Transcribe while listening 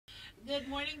Good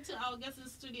morning to our guests in the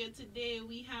studio today.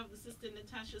 We have the sister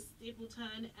Natasha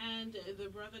Stapleton and the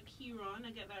brother Keron.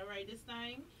 I get that right this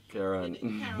time? Keron.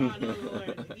 Keron, oh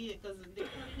Lord. Yeah, because they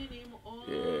call the name all.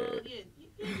 Yeah.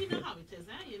 You know how it is,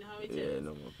 huh? You know how it is.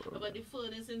 No more problem. But the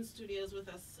furnace in studios with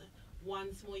us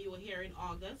once more. You were here in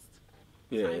August.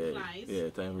 Time flies. Yeah,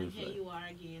 time will fly. And here you are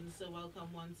again. So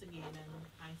welcome once again. And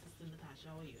hi, sister Natasha.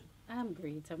 How are you? I'm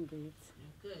great.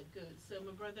 Good. So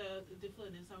my brother, the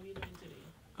furnace, how are you doing today?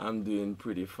 I'm doing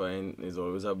pretty fine. It's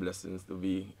always a blessing to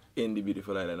be in the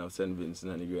beautiful island of St.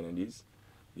 Vincent and the Grenadines.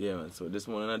 Yeah, man. So this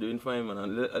morning I'm doing fine, man. A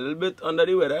little bit under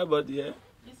the weather, but yeah.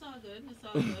 It's all good.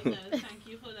 Thank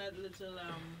you for that little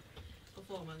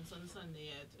performance on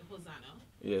Sunday at Hosanna.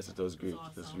 Yes, it was great.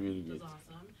 It was really great. It was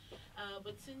awesome.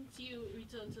 But since you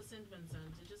returned to St.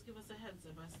 Vincent, just give us a heads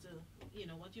up as to,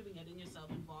 what you've been getting yourself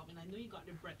involved in. I know you got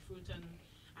the breadfruit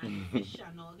and fish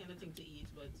and all kind of thing to eat,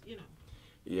 but,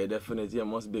 Yeah, definitely. I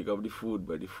must bake up the food,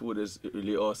 but the food is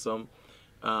really awesome.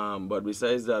 But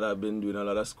besides that, I've been doing a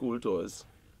lot of school tours,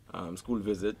 school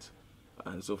visits,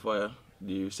 and so far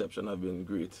the reception have been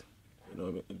great.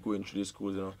 Going through the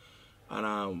schools,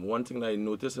 And one thing that I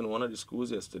noticed in one of the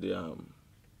schools yesterday,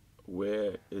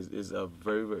 where is a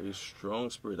very, very strong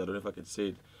spirit, I don't know if I could say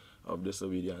it, of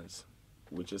disobedience,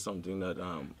 which is something that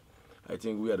I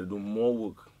think we had to do more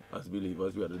work as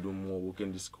believers. We had to do more work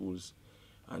in the schools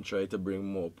and try to bring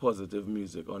more positive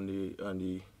music on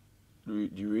the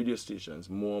radio stations,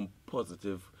 more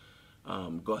positive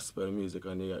gospel music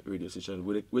on the radio stations,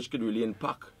 which could really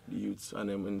impact the youths and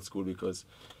them in school, because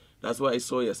that's what I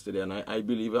saw yesterday, and I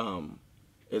believe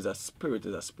is a spirit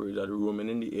that roaming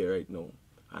in the air right now,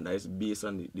 and that is based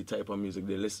on the type of music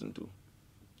they listen to.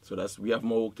 So we have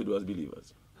more work to do as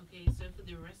believers. Okay, so for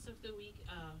the rest of the week,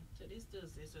 today's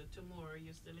Thursday, so tomorrow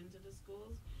you're still into the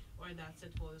schools, or that's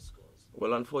it for the schools?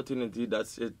 Well, unfortunately,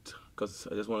 that's it, because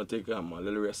I just want to take a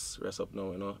little rest up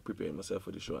now, preparing myself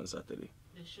for the show on Saturday.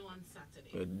 The show on Saturday?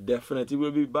 Yeah, definitely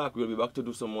we'll be back. We'll be back to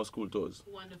do some more school tours.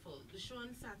 Wonderful. The show on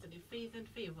Saturday, Faith and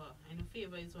Favor. I know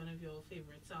Favor is one of your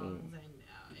favorite songs, and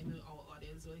I know our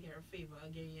audience will hear Favor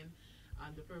again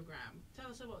on the program.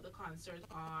 Tell us about the concert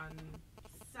on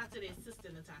Saturday, Sister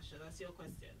Natasha. That's your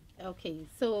question. Okay,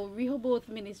 so Rehoboth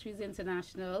Ministries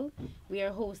International, we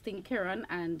are hosting Keron,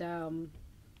 and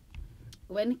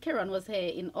when Keron was here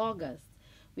in August,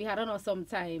 we had an awesome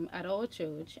time at our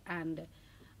church, and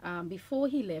before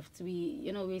he left, we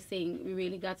were saying we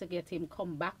really got to get him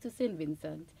come back to St.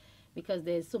 Vincent, because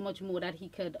there's so much more that he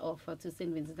could offer to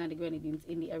St. Vincent and the Grenadines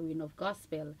in the arena of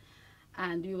gospel.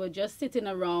 And we were just sitting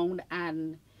around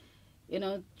and,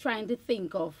 trying to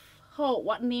think of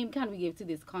what name can we give to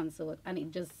this concert, and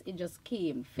it just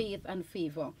came, Faith and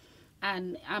Favor.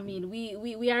 And I mean,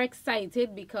 we are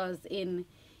excited, because in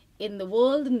the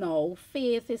world now,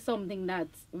 faith is something that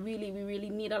we really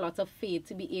need a lot of faith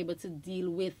to be able to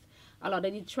deal with a lot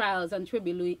of the trials and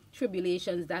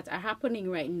tribulations that are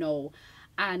happening right now.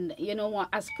 And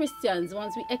as Christians,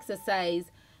 once we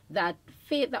exercise that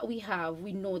faith that we have,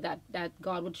 we know that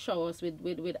God would shower us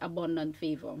with abundant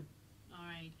favor. All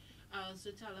right. So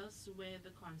tell us where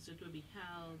the concert will be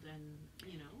held,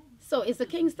 and So it's the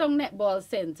Kingston Netball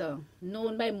Center,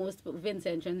 known by most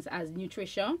Vincentians as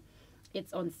Nutrition.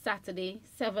 It's on Saturday,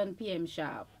 7 p.m.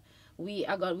 sharp. We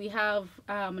have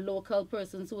local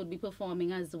persons who would be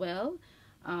performing as well.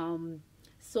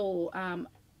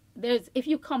 If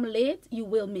you come late, you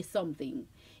will miss something.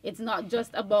 It's not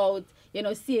just about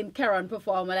seeing Keron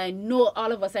perform, and I know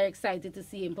all of us are excited to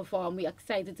see him perform. We're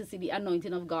excited to see the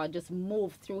anointing of God just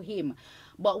move through him.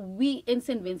 But we in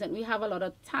St. Vincent, we have a lot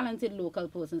of talented local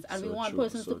persons, and we want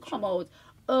persons to come out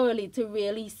early to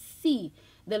really see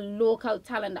the local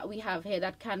talent that we have here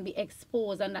that can be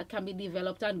exposed and that can be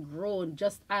developed and grown,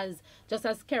 just as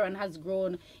Keron has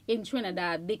grown in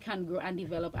Trinidad. They can grow and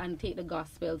develop and take the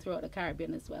gospel throughout the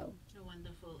Caribbean as well. Oh,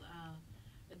 wonderful.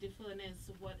 The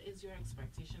furnace, what is your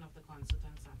expectation of the concert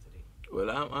on Saturday? Well,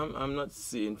 I'm not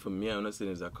saying, for me, I'm not saying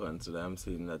it's a concert. I'm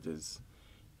saying that is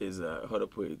how to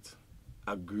put it,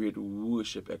 a great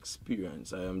worship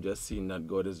experience. I am just seeing that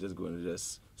God is just going to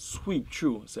just sweep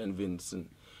through St. Vincent.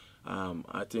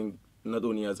 I think not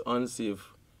only as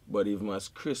unsafe, but even as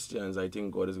Christians, I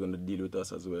think God is going to deal with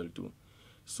us as well too.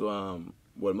 So,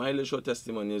 well, my little short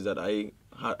testimony is that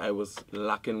I was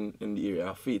lacking in the area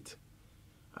of faith,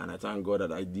 and I thank God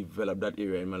that I developed that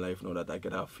area in my life now, that I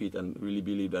could have faith and really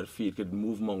believe that faith could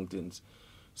move mountains.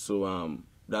 So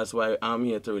that's why I'm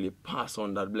here to really pass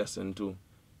on that blessing, to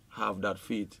have that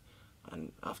faith.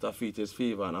 And after faith is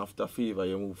favor, and after favor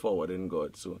you move forward in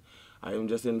God. So I'm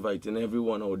just inviting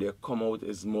everyone out there, come out.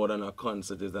 It's more than a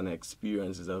concert, it's an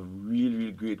experience. It's a really,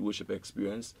 really great worship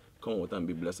experience. Come out and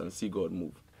be blessed and see God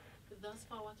move. Thus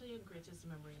far, what are your greatest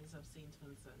memories of St.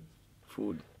 Vincent?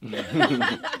 Food.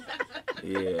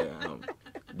 Yeah.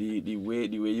 The way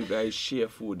you guys share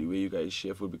food,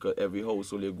 because every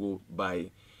household you go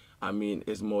by, I mean,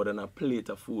 it's more than a plate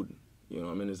of food. You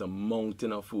know, I mean, it's a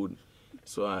mountain of food.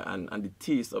 So and the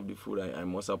taste of the food, I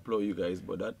must applaud you guys.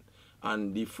 But that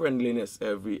and the friendliness,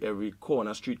 every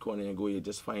corner, street corner you go, you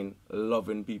just find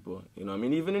loving people. You know, I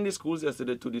mean, even in the schools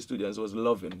yesterday, to the students was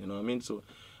loving. You know what I mean? So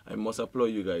I must applaud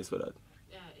you guys for that.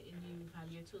 And you've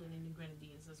had your tour in the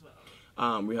Grenadines as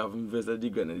well. We haven't visited the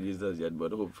Grenadines as yet,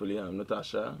 but hopefully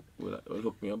Natasha will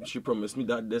hook me up. She promised me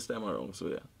that this time around, so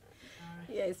yeah.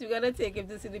 Yes, we're going to take him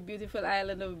to see the beautiful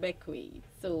island of Beckwith.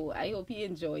 So I hope he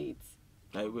enjoys it.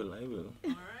 I will. All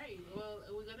right. Well,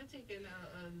 we're going to take in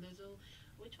a little...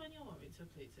 Which one you want me to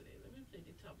play today? Let me play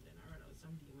the Tumbling. I run out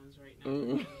some demons right now.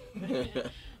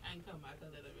 And come back a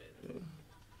little bit.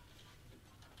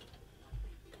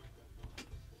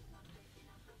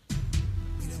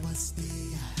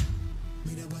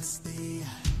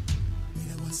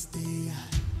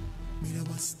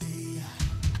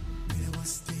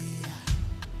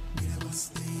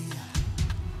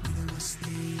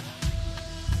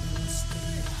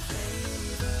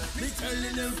 Me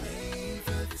telling them,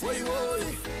 wait,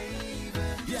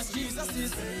 yes, Jesus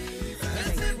is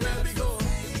everywhere we go.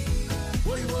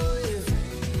 Wait,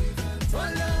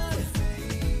 follow.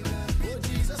 Oh,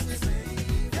 Jesus is.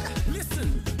 Yeah. Listen,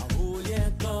 a whole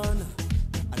year gone,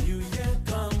 a new year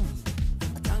come.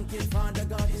 I thank you, Father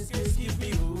God, His grace keep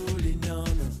me holding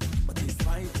on. But in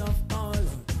spite of all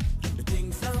the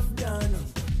things I've done,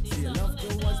 still love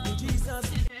towards me, Jesus.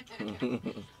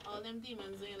 All them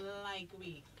demons ain't like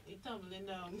me. They tumbling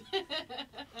down.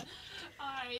 Alright,